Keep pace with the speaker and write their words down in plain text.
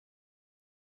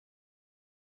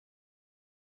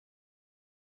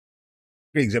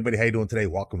Greetings, everybody. How you doing today?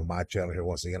 Welcome to my channel here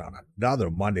once again on another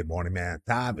Monday morning, man.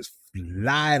 Time is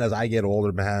flying as I get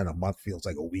older, man. A month feels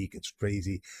like a week. It's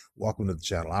crazy. Welcome to the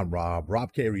channel. I'm Rob.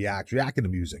 Robk Reacts, reacting to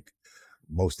music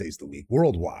most days of the week,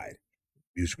 worldwide.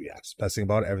 Music reacts. Best thing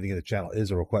about it, everything in the channel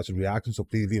is a requested reaction. So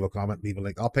please leave a comment, leave a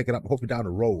link. I'll pick it up. Hopefully down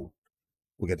the road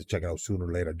we'll get to check it out sooner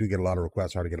or later. I do get a lot of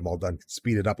requests. Hard to get them all done.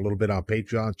 Speed it up a little bit on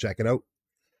Patreon. Check it out.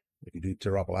 If you do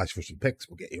tear up, I'll ask you for some picks.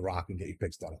 We'll get you rocking, get you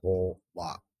picks done a whole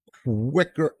lot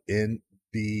quicker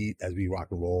indeed as we rock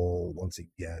and roll once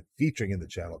again. Featuring in the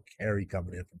channel, Carrie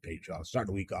coming in from Patreon. Starting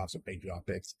the week off, some Patreon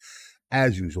picks.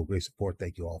 As usual, great support.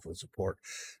 Thank you all for the support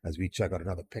as we check out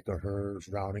another pick of hers,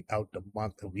 rounding out the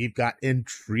month. And we've got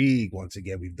Intrigue once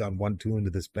again. We've done one tune to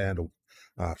this band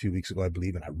a few weeks ago, I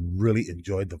believe, and I really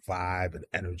enjoyed the vibe and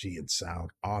energy and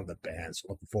sound on the band. So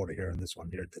looking forward to hearing this one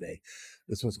here today.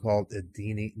 This one's called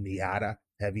Eadni Nieida,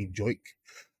 Heavy Joik.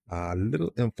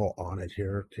 Little info on it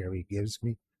here Carrie gives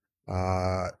me.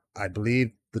 I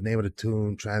believe the name of the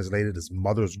tune translated is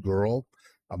Mother's Girl.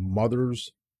 A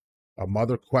mother's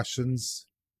questions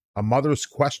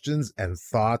and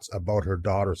thoughts about her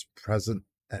daughter's present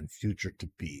and future to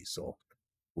be. So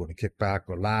we're going to kick back,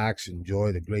 relax,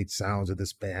 enjoy the great sounds of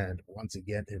this band. Once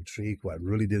again, Intrigue, who I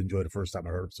really did enjoy the first time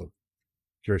I heard. So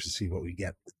curious to see what we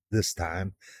get this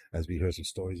time as we hear some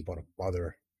stories about a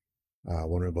mother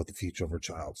wondering about the future of her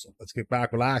child. So let's get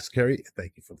back, relax, Carrie.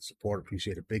 Thank you for the support.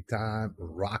 Appreciate it big time. We're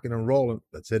rocking and rolling.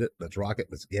 Let's hit it. Let's rock it.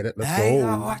 Let's get it. Let's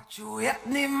go.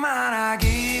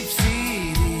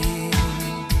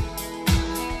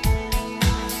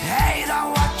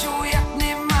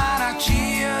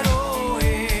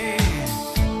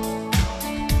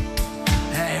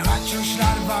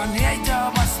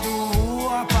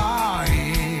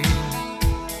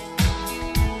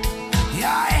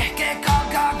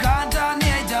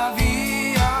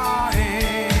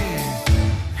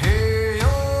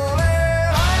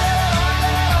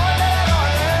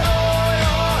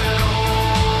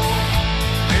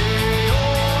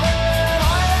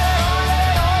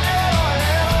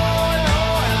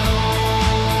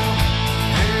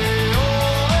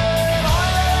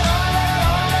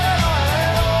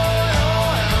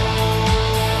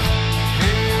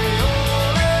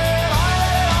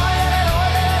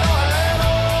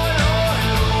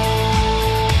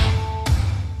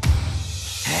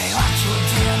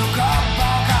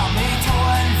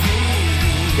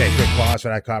 Okay, quick pause for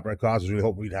that copyright clause. I was really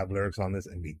hoping we'd have lyrics on this,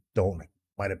 and we don't. I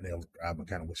might have nailed the grab. I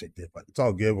kind of wish I did, but it's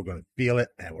all good. We're going to feel it,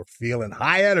 and we're feeling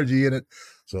high energy in it.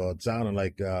 So it sounded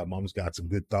like mom's got some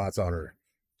good thoughts on her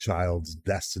child's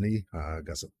destiny.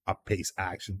 Got some up-pace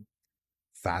action,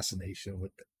 fascination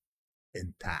with the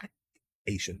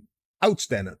intact-ation.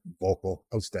 Outstanding vocal,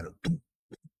 outstanding.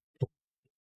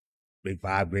 Great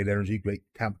vibe, great energy, great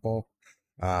tempo.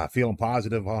 Feeling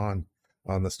positive on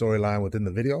the storyline within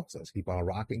the video. So let's keep on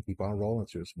rocking, keep on rolling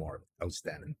through some more.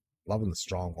 Outstanding. Loving the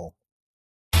strong vocal.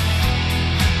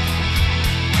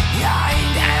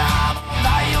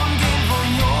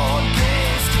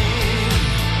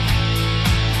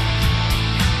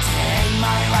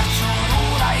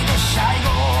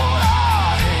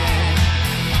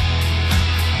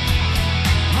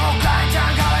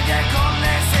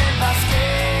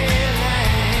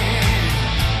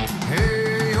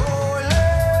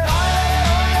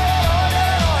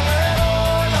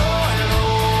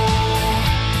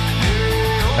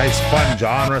 Nice fun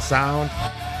genre sound.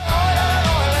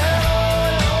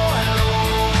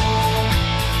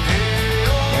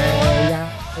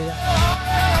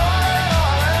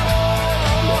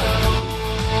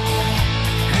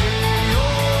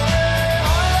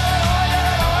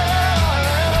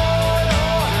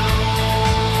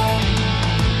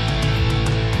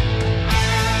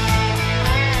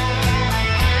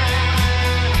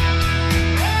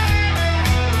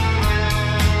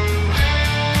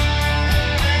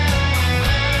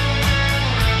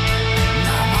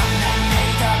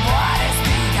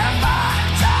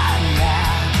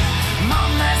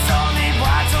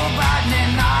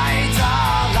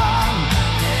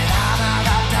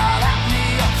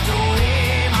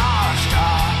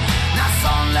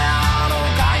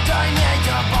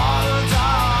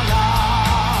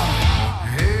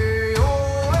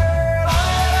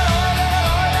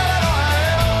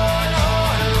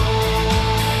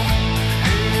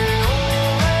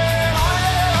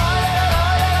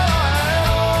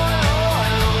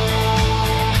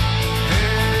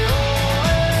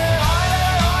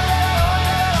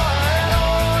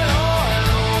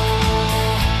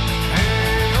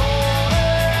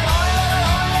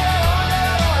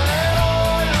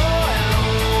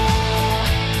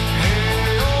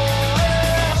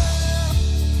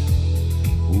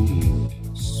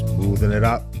 it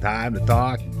up. Time to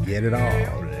talk. Get it all.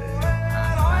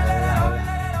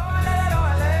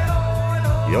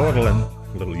 Yodeling.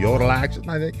 A little yodel action,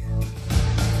 I think.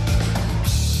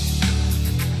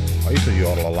 I used to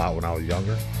yodel a lot when I was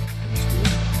younger.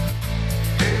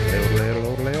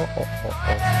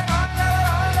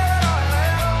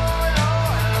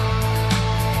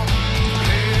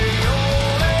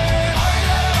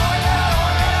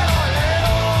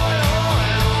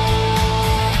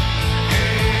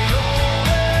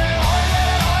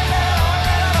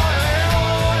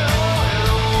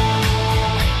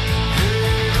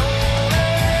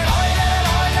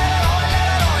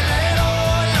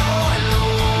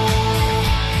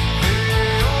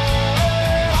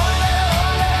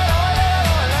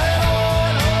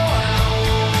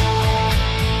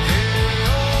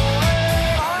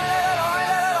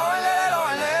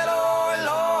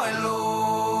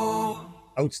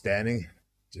 Outstanding.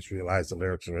 Just realized the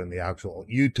lyrics are in the actual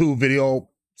YouTube video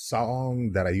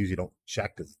song that I usually don't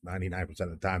check because 99% of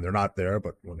the time they're not there,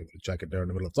 but when I check it there in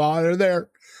the middle of the song, they're there.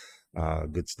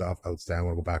 Good stuff. Outstanding.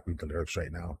 We'll go back and read the lyrics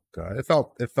right now. It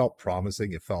felt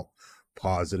promising. It felt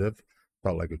positive.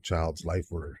 Felt like a child's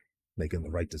life were making the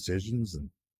right decisions,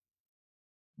 and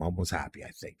mom was happy,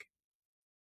 I think.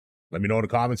 Let me know in the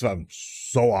comments if I'm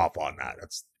so off on that.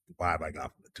 That's the vibe I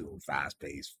got from the tune. Fast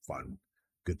paced, fun,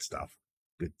 good stuff.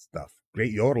 Good stuff.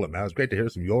 Great yodeling, man. It was great to hear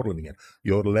some yodeling again.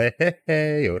 Yodel,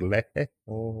 yodel,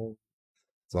 oh.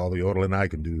 It's all the yodeling I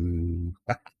can do.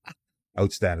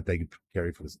 Outstanding. Thank you,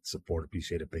 Kerry, for the support.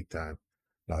 Appreciate it big time.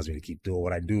 Allows me to keep doing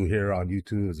what I do here on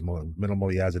YouTube as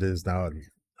minimally as it is now. And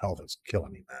health is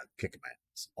killing me, man. Kicking my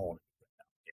ass. All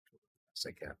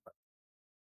I can. But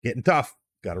getting tough.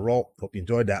 Got to roll. Hope you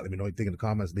enjoyed that. Let me know what you think in the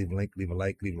comments. Leave a link, leave a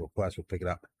like, leave a request. We'll pick it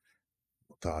up.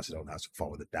 Toss it out, have some fun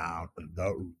with it down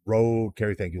the road.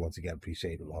 Kerry, thank you once again.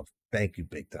 Appreciate it, love. Thank you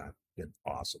big time. Been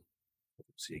awesome.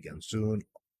 See you again soon.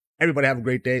 Everybody have a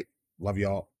great day. Love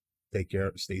y'all. Take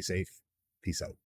care. Stay safe. Peace out.